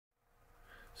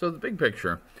So the big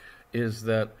picture is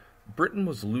that Britain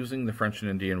was losing the French and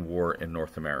Indian War in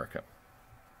North America.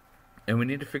 And we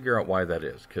need to figure out why that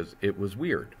is, because it was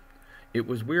weird. It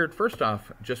was weird, first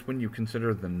off, just when you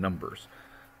consider the numbers.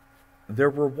 There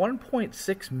were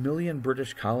 1.6 million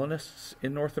British colonists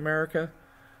in North America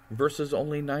versus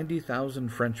only 90,000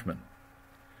 Frenchmen.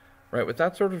 Right, with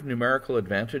that sort of numerical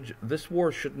advantage, this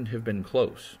war shouldn't have been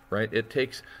close, right? It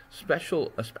takes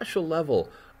a special level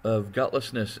of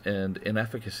gutlessness and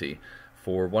inefficacy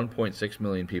for 1.6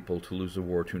 million people to lose a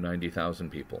war to 90,000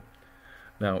 people.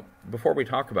 Now, before we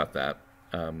talk about that,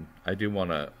 I do want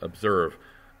to observe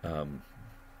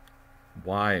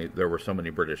why there were so many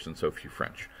British and so few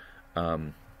French.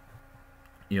 The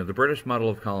British model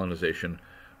of colonization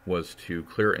was to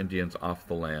clear Indians off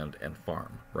the land and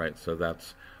farm, right? So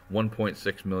that's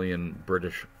 1.6 million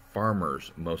British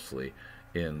farmers, mostly,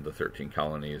 in the 13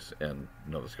 colonies and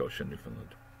Nova Scotia and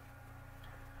Newfoundland.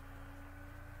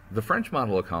 The French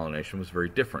model of colonization was very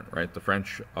different, right? The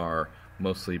French are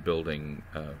mostly building,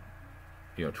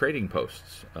 trading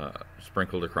posts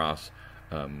sprinkled across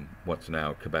what's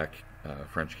now Quebec,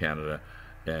 French Canada,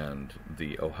 and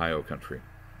the Ohio country,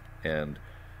 and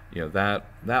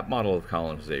that model of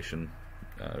colonization,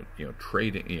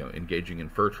 trading, engaging in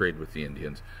fur trade with the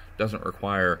Indians, doesn't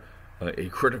require a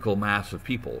critical mass of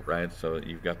people, right? So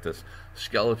you've got this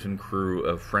skeleton crew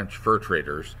of French fur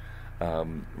traders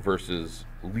versus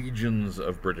legions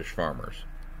of British farmers.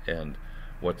 And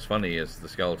what's funny is the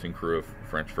skeleton crew of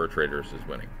French fur traders is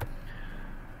winning.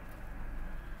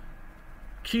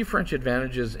 Key French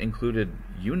advantages included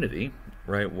unity,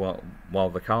 right? While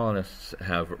the colonists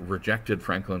have rejected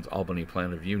Franklin's Albany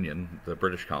Plan of Union, the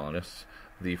British colonists,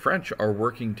 the French are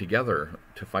working together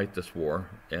to fight this war,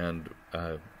 and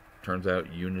turns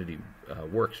out unity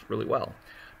works really well.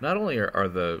 Not only are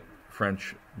the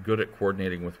French good at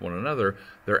coordinating with one another,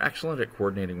 they're excellent at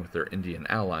coordinating with their Indian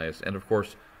allies, and of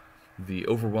course, the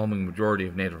overwhelming majority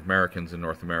of Native Americans in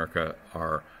North America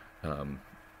are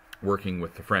working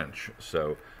with the French,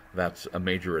 so that's a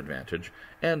major advantage.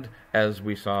 And as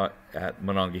we saw at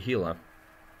Monongahela,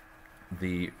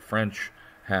 the French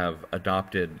have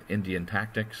adopted Indian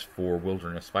tactics for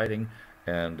wilderness fighting,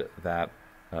 and that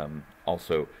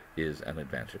also is an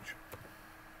advantage.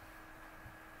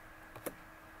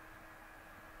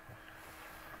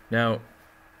 Now,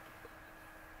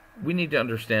 we need to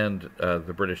understand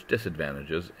the British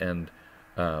disadvantages, and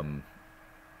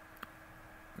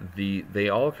they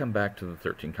all come back to the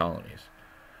 13 colonies,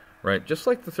 right? Just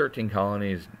like the 13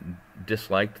 colonies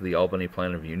disliked the Albany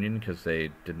Plan of Union because they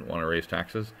didn't want to raise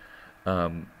taxes,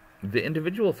 the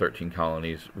individual 13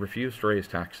 colonies refused to raise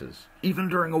taxes, even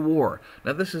during a war.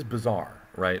 Now, this is bizarre,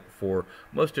 right? For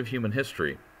most of human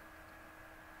history,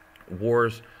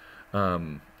 wars,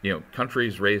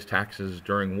 countries raise taxes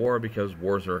during war because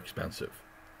wars are expensive.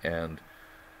 And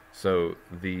so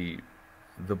the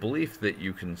belief that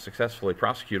you can successfully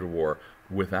prosecute a war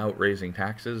without raising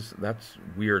taxes, that's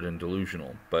weird and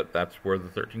delusional, but that's where the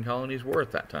 13 colonies were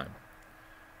at that time.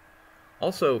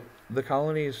 Also, the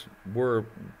colonies were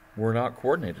not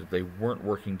coordinated. They weren't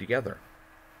working together.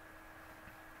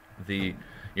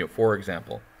 For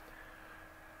example,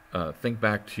 think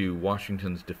back to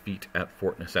Washington's defeat at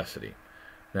Fort Necessity.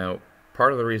 Now,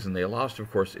 part of the reason they lost, of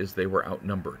course, is they were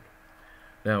outnumbered.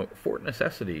 Now, Fort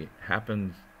Necessity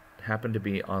happened to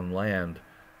be on land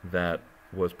that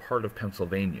was part of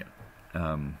Pennsylvania,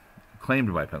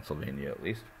 claimed by Pennsylvania at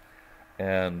least.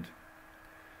 And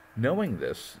knowing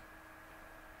this,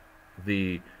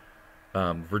 the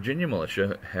Virginia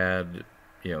militia had,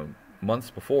 months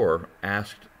before,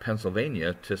 asked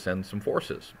Pennsylvania to send some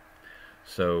forces.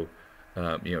 So,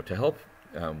 to help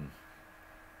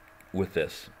with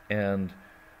this. And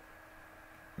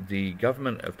the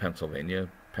government of Pennsylvania,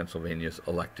 Pennsylvania's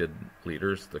elected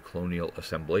leaders, the Colonial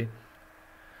Assembly,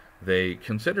 they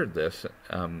considered this,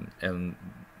 and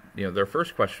their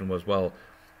first question was, well,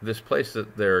 this place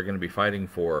that they're going to be fighting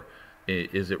for,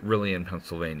 is it really in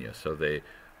Pennsylvania? So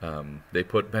they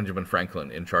put Benjamin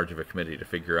Franklin in charge of a committee to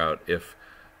figure out if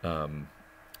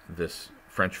this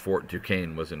French Fort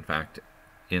Duquesne was in fact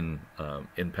in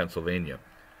Pennsylvania.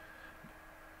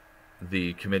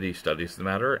 The committee studies the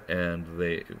matter, and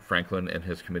Franklin and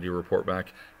his committee report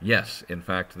back, yes, in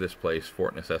fact, this place,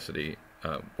 Fort Necessity,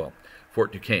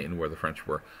 Fort Duquesne, where the French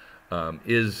were,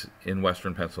 is in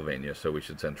western Pennsylvania, so we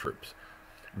should send troops.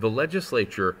 The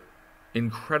legislature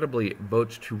incredibly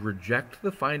votes to reject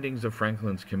the findings of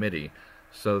Franklin's committee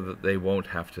so that they won't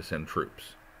have to send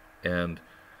troops. And,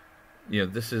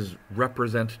 this is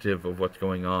representative of what's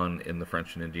going on in the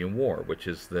French and Indian War, which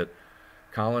is that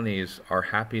colonies are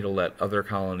happy to let other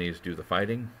colonies do the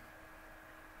fighting,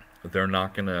 They're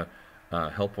not going to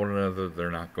help one another.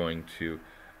 They're not going to,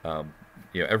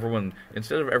 everyone,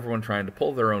 instead of everyone trying to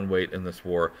pull their own weight in this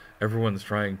war, everyone's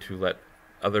trying to let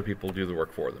other people do the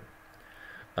work for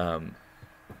them.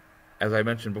 As I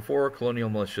mentioned before, colonial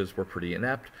militias were pretty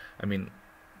inept. I mean,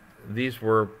 these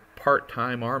were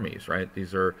part-time armies, right?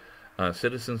 These are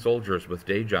citizen soldiers with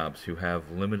day jobs who have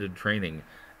limited training.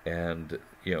 And,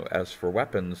 as for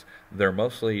weapons, they're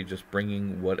mostly just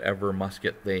bringing whatever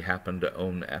musket they happen to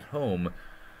own at home,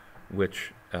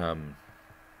 which,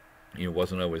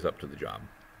 wasn't always up to the job.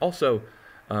 Also,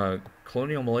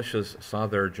 colonial militias saw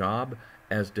their job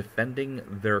as defending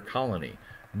their colony,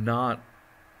 not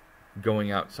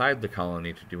going outside the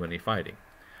colony to do any fighting.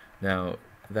 Now,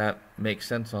 that makes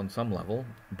sense on some level,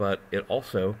 but it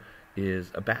also is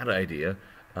a bad idea,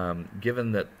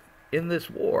 given that in this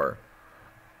war,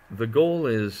 the goal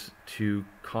is to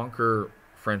conquer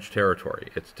French territory.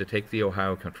 It's to take the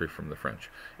Ohio country from the French.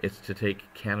 It's to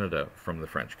take Canada from the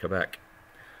French, Quebec.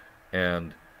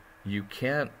 And you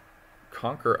can't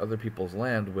conquer other people's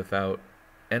land without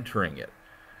entering it.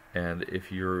 And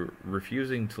if you're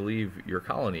refusing to leave your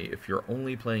colony, if you're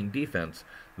only playing defense,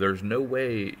 there's no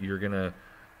way you're going to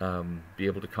be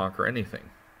able to conquer anything,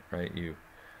 right?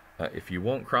 If you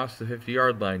won't cross the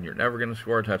 50-yard line, you're never going to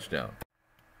score a touchdown.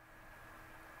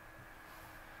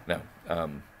 Now,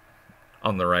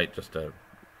 on the right, just a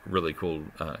really cool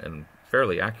and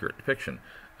fairly accurate depiction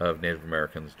of Native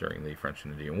Americans during the French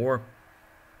and Indian War.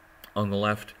 On the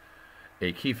left,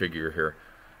 a key figure here,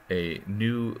 a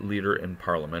new leader in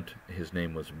Parliament. His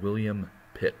name was William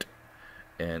Pitt,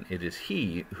 and it is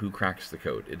he who cracks the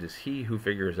code. It is he who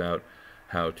figures out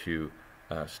how to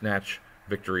snatch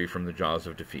victory from the jaws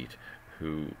of defeat,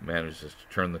 who manages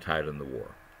to turn the tide in the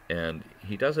war. And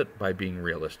he does it by being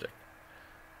realistic.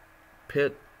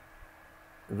 Pitt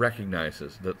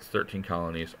recognizes that the 13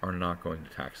 colonies are not going to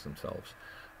tax themselves.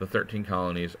 The 13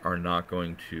 colonies are not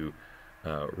going to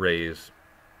are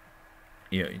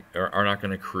not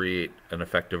going to create an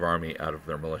effective army out of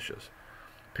their militias.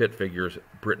 Pitt figures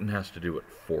Britain has to do it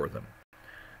for them.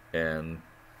 And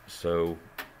so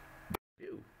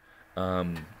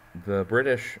the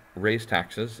British raise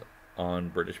taxes on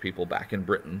British people back in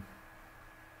Britain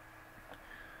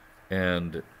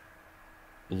and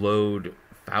load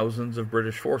thousands of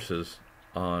British forces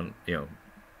on,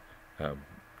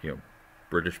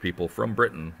 British people from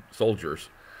Britain, soldiers,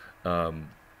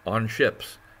 on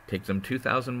ships, take them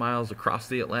 2,000 miles across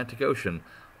the Atlantic Ocean,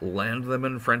 land them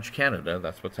in French Canada.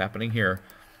 That's what's happening here.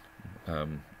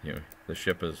 The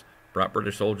ship has brought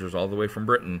British soldiers all the way from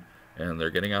Britain, and they're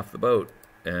getting off the boat,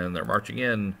 and they're marching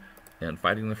in and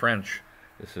fighting the French.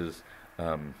 This is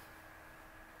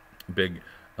big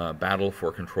battle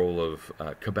for control of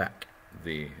Quebec,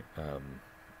 the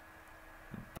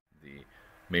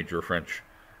major French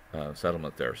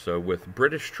settlement there. So with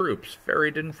British troops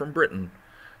ferried in from Britain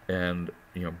and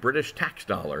British tax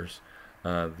dollars,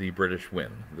 the British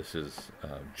win. This is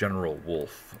General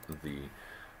Wolfe,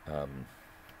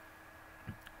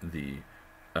 the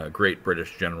great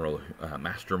British general,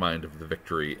 mastermind of the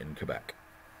victory in Quebec.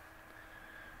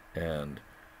 And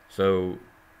so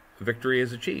victory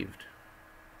is achieved,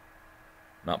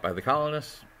 not by the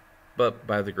colonists, but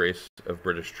by the grace of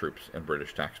British troops and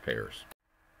British taxpayers.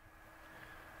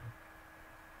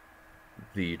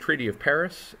 The Treaty of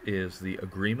Paris is the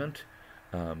agreement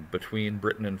between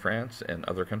Britain and France and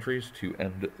other countries to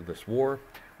end this war,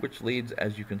 which leads,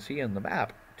 as you can see in the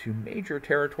map, to major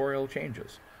territorial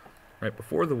changes. Right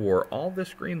before the war, all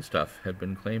this green stuff had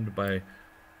been claimed by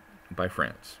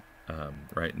France.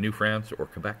 Right, New France or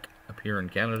Quebec up here in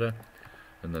Canada,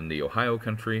 and then the Ohio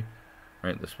country.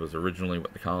 Right, this was originally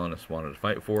what the colonists wanted to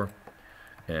fight for,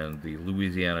 and the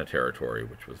Louisiana territory,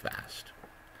 which was vast.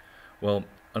 Well,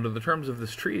 under the terms of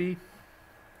this treaty,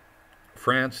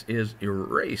 France is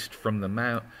erased from the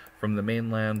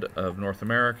mainland of North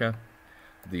America.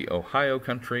 The Ohio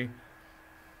country,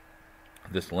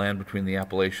 this land between the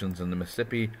Appalachians and the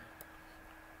Mississippi,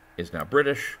 is now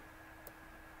British.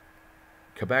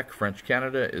 Quebec, French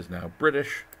Canada, is now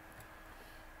British.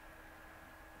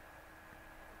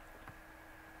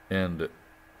 And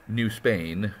New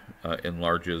Spain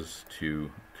enlarges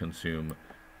to consume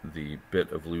the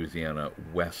bit of Louisiana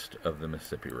west of the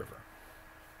Mississippi River.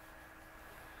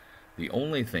 The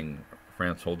only thing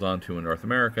France holds on to in North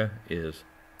America is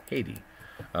Haiti,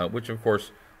 which of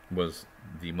course was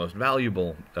the most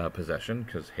valuable possession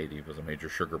because Haiti was a major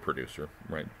sugar producer,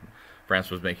 right?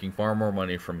 France was making far more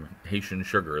money from Haitian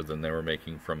sugar than they were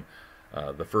making from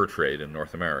the fur trade in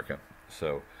North America.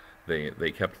 So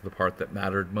they kept the part that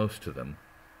mattered most to them.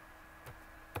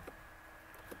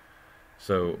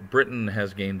 So Britain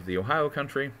has gained the Ohio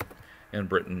country, and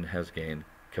Britain has gained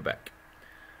Quebec.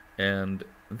 And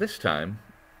this time,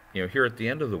 here at the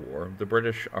end of the war, the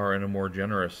British are in a more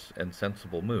generous and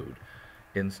sensible mood.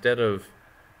 Instead of,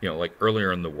 like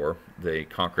earlier in the war, they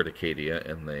conquered Acadia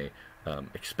and they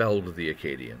expelled the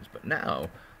Acadians. But now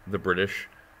the British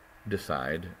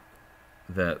decide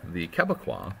that the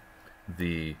Quebecois,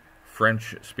 the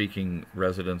French-speaking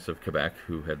residents of Quebec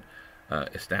who had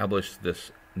established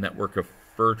this network of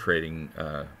fur trading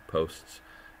posts,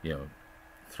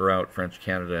 throughout French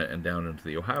Canada and down into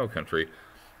the Ohio country,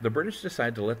 the British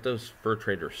decide to let those fur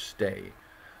traders stay.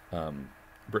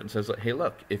 Britain says, hey,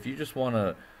 look, if you just want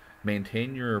to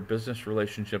maintain your business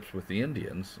relationships with the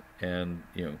Indians and,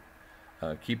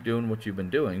 keep doing what you've been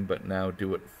doing, but now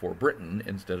do it for Britain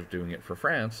instead of doing it for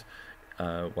France,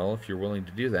 well, if you're willing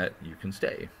to do that, you can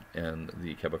stay. And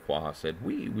the Quebecois said,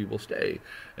 we will stay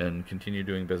and continue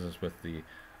doing business with the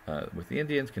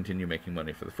Indians, continue making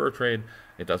money for the fur trade.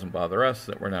 It doesn't bother us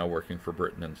that we're now working for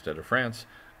Britain instead of France,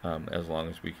 as long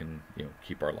as we can,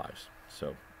 keep our lives.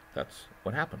 So that's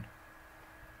what happened.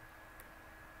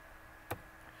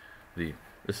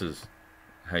 This is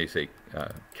how you say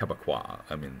Quebecois.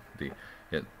 I mean, the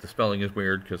spelling is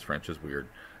weird because French is weird,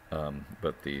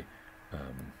 but the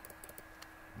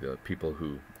people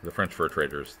the French fur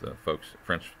traders, the folks,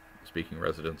 French-speaking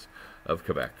residents of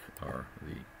Quebec are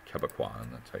the Quebecois,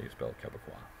 and that's how you spell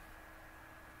Quebecois.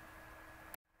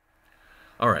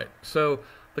 All right, so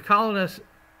the colonists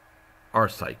are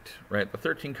psyched, right? The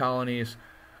 13 colonies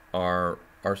are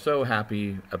so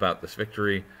happy about this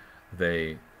victory.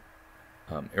 They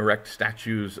erect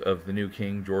statues of the new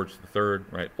king, George III,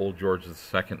 right? Old George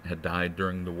II had died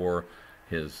during the war.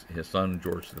 His son,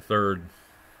 George III,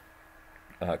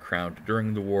 crowned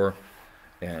during the war.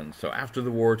 And so after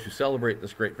the war, to celebrate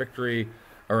this great victory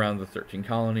around the 13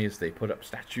 colonies, they put up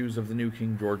statues of the new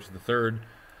king, George III.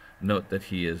 Note that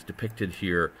he is depicted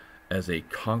here as a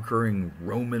conquering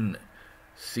Roman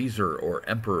Caesar or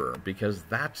emperor, because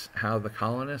that's how the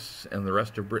colonists and the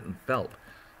rest of Britain felt,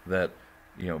 that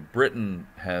Britain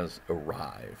has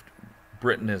arrived.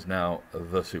 Britain is now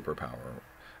the superpower.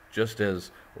 Just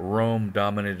as Rome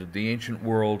dominated the ancient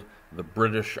world, the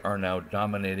British are now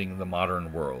dominating the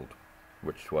modern world,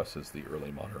 which to us is the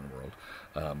early modern world,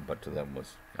 but to them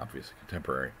was obviously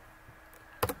contemporary.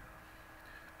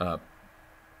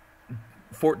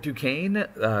 Fort Duquesne,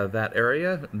 that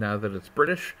area, now that it's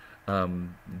British,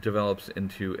 develops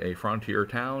into a frontier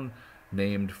town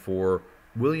named for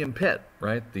William Pitt,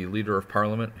 right, the leader of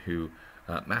Parliament who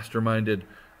masterminded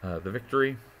the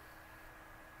victory.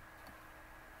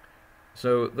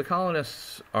 So the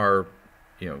colonists are,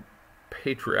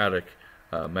 patriotic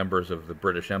members of the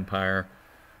British Empire,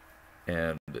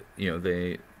 and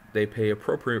they pay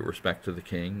appropriate respect to the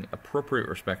king, appropriate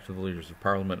respect to the leaders of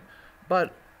Parliament,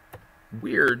 but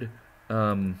weird,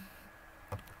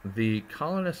 the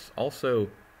colonists also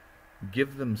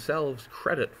give themselves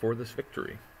credit for this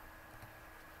victory.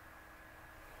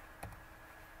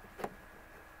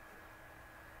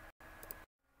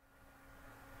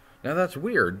 Now that's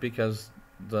weird because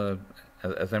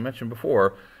as I mentioned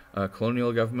before,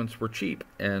 colonial governments were cheap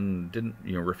and didn't,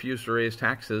 refuse to raise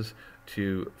taxes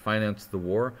to finance the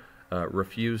war,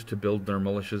 refused to build their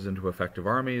militias into effective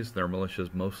armies. Their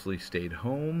militias mostly stayed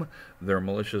home. Their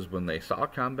militias, when they saw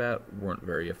combat, weren't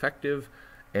very effective,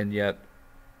 and yet,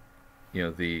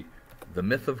 the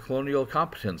myth of colonial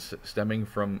competence stemming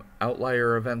from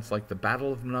outlier events like the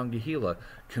Battle of Monongahela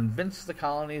convinced the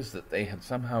colonies that they had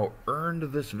somehow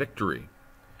earned this victory.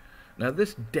 Now,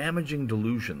 this damaging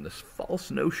delusion, this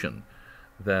false notion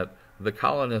that the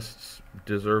colonists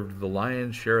deserved the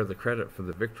lion's share of the credit for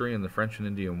the victory in the French and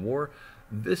Indian War,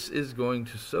 this is going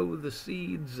to sow the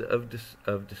seeds of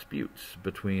disputes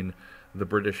between the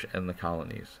British and the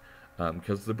colonies.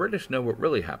 Because the British know what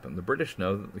really happened. The British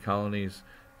know that the colonies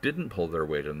didn't pull their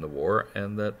weight in the war,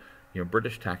 and that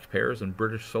British taxpayers and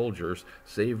British soldiers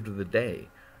saved the day.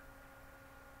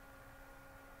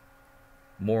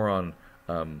 More on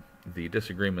the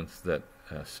disagreements that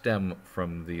stem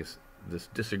from this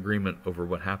disagreement over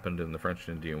what happened in the French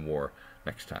and Indian War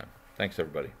next time. Thanks,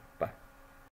 everybody.